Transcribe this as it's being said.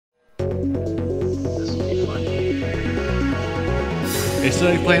They still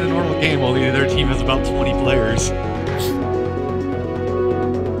like playing a normal game while the other team has about 20 players.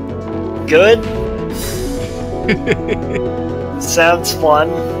 Good. Sounds fun.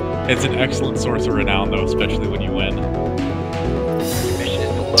 It's an excellent source of renown, though, especially when you win.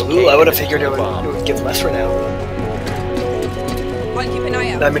 Ooh, I would have figured it would give less renown. Keep an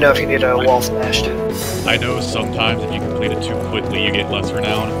eye out. Let me know if you need a wall smashed. I know sometimes if you complete it too quickly, you get less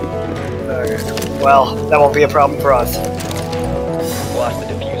renown. Okay. Well, that won't be a problem for us. Blast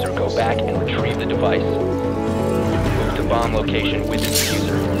the diffuser, go back and retrieve the device. Move to bomb location with the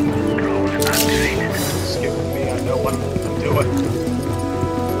diffuser. Skip me, I know what I'm doing.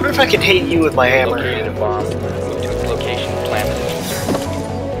 I wonder if I can hit you with my hammer. Located a bomb. Move to its location, plant the diffuser.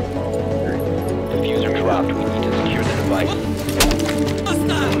 Diffuser dropped, we need to secure the device.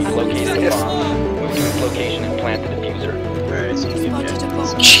 Located a bomb. Move to its location and plant the diffuser. Alright, so you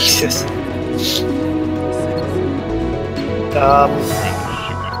get Jesus.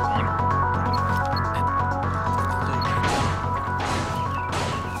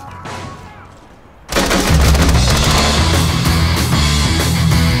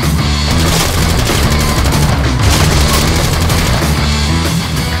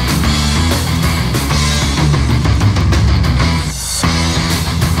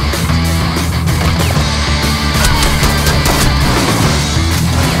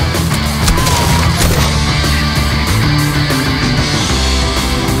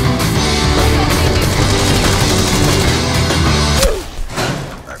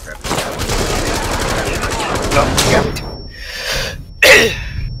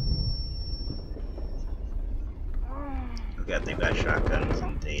 Okay, I think that shotguns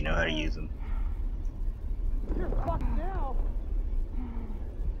and they know how to use them.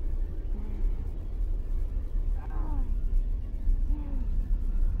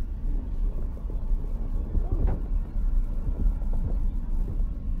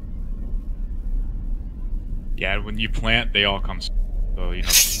 Yeah, when you plant, they all come. So you know,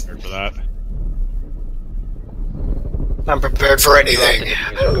 prepared for that. I'm prepared for anything.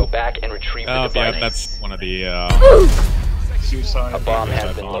 Go back and retrieve the device. Yeah, that's one of the. Suicide. A bomb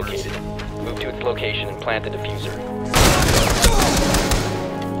has been located. Move to its location and plant the diffuser.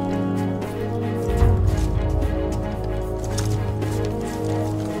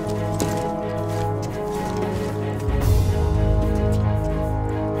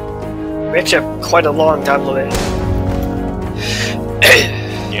 We actually have quite a long time limit.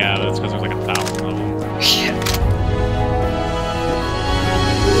 Yeah, that's because there's like 1,000 of them. Yeah.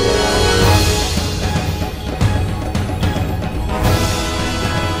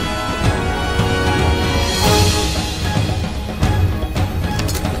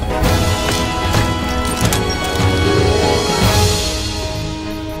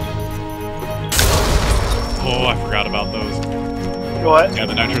 Oh, I forgot about those. What? Yeah,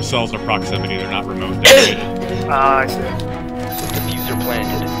 the nitro cells are proximity, they're not remote detonated. I see. Diffuser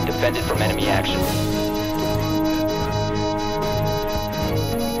planted. Defended from enemy action.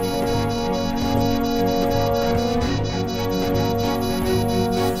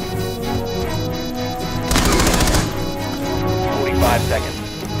 Seconds.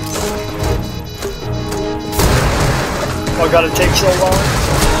 Oh, God, it takes so long.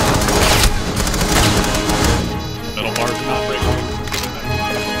 Middle bars are not breaking.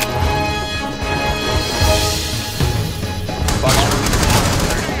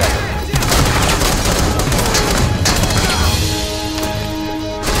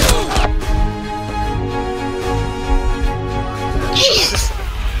 Jesus.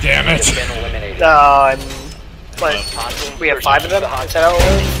 Damn it! But we have 5 of them? Is that how it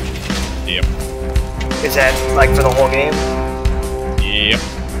works? Yep. Is that, like, for the whole game? Yep.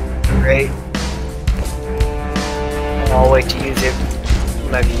 Great. I'll wait to use it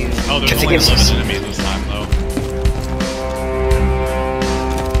when I've used it. Oh, there's only 11 enemies this time, though.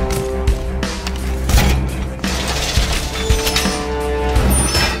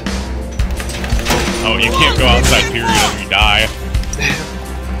 Oh, you can't go outside, period, or you die.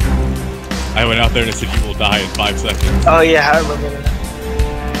 I went out there and it said you will die in 5 seconds. Oh yeah, I remember that.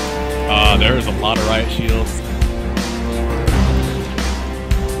 There's a lot of riot shields.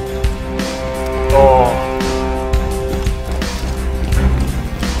 Oh.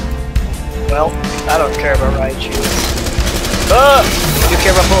 Well, I don't care about riot shields. Ah! You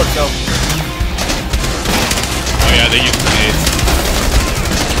care about bullets, though. Oh yeah, they use grenades.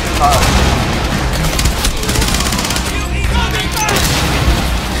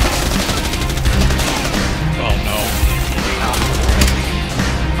 Oh no.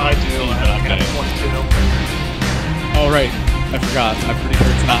 I do. I got one too. Oh right, I forgot. I'm pretty sure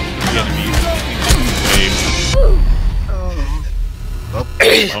it's not 3 enemies. I think it's 2 waves. Oh,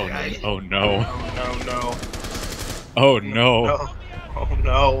 Oh no. No, no, Oh no. no. Oh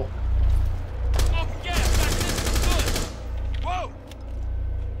no.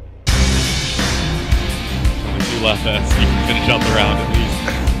 Only 2 left, S. You can finish out the round at least.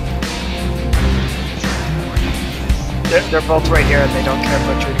 They're both right here and they don't care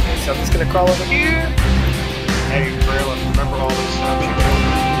about shooting me, so I'm just gonna crawl over here. Hey, Realism, remember all this stuff you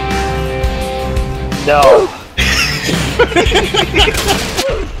No.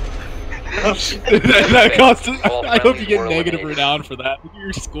 that cost. I hope you get negative renown for that.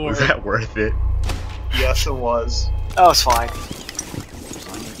 Your score. Was that worth it? Yes, it was. That was fine.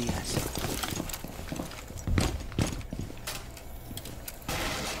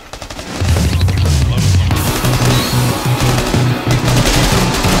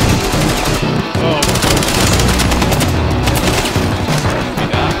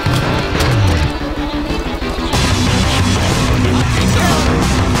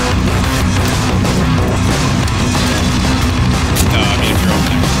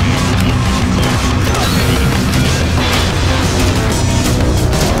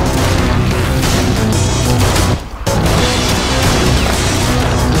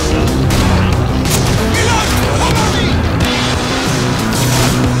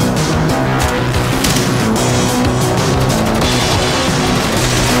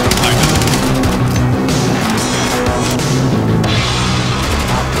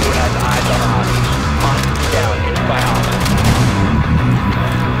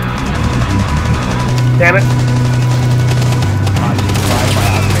 Damn it.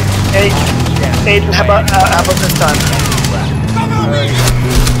 Aiden, how about this time?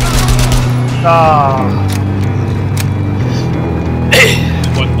 Oh.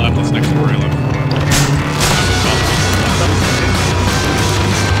 One left, that's next to Realism.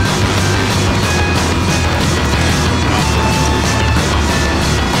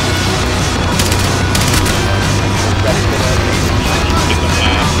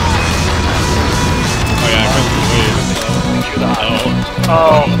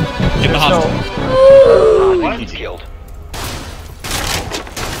 Oh. Get the hostage. Hostage killed.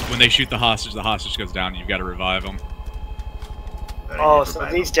 When they shoot the hostage goes down and you've got to revive them. Oh, so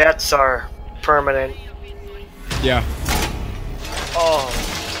these deaths are permanent. Yeah. Oh.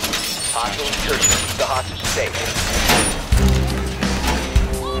 Hostile incursion. Keep the hostage safe.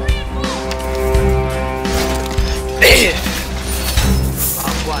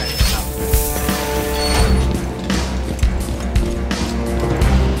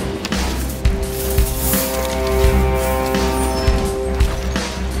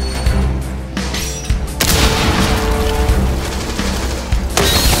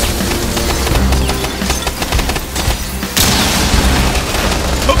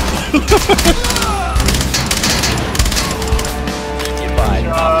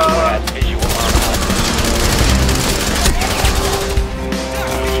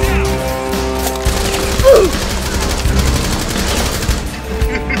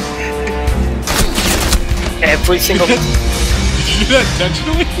 Every single. Did you do that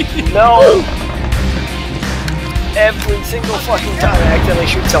intentionally? No. Every single fucking time I accidentally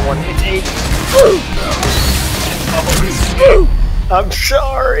shoot someone, it's 8. I'm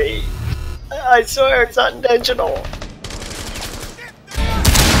sorry. I swear it's not intentional.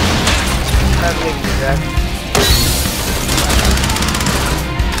 I didn't even do that.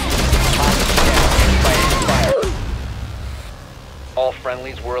 All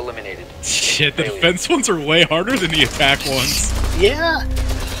friendlies were eliminated. Shit, the defense ones are way harder than the attack ones. Yeah.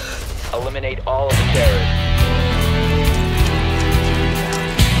 Eliminate all of the terrorists.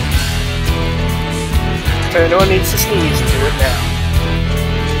 If anyone needs to sneeze, do it now.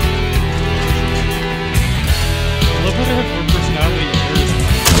 I love how they have more personality in yours.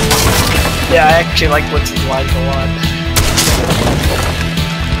 Yeah, I actually like Blitz's lines a lot.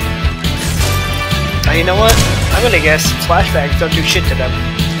 Oh, you know what? I'm gonna guess flashbangs don't do shit to them.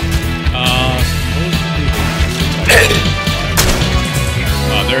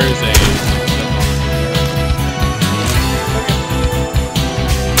 There is a...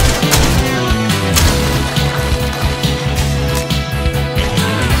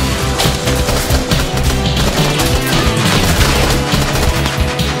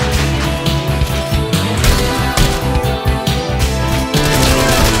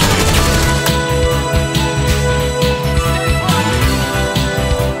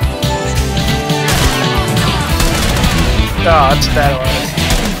 Oh, that's bad one.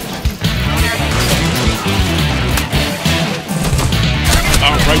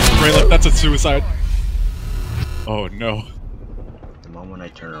 Oh, right left, that's a suicide. Oh no. The moment I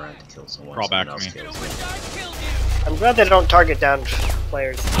turn around to kill someone, Crawl someone back else to me. kills me. I'm glad they don't target down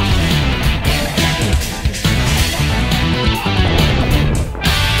players.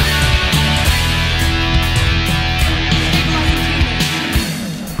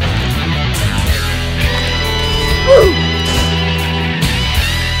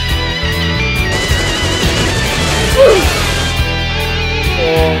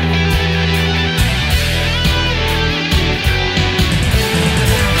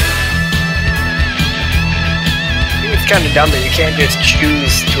 It's kind of dumb that you can't just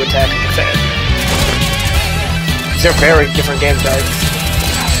choose to attack and defend. They're very different game types.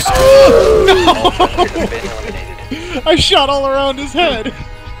 I shot all around his head.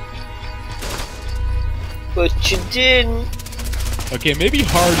 But you didn't. Okay, maybe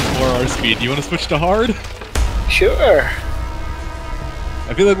hard is more our speed. Do you want to switch to hard? Sure.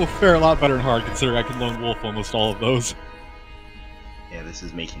 I feel like we'll fare a lot better in hard, considering I can lone wolf almost all of those. Yeah, this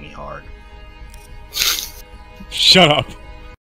is making me hard. Shut up.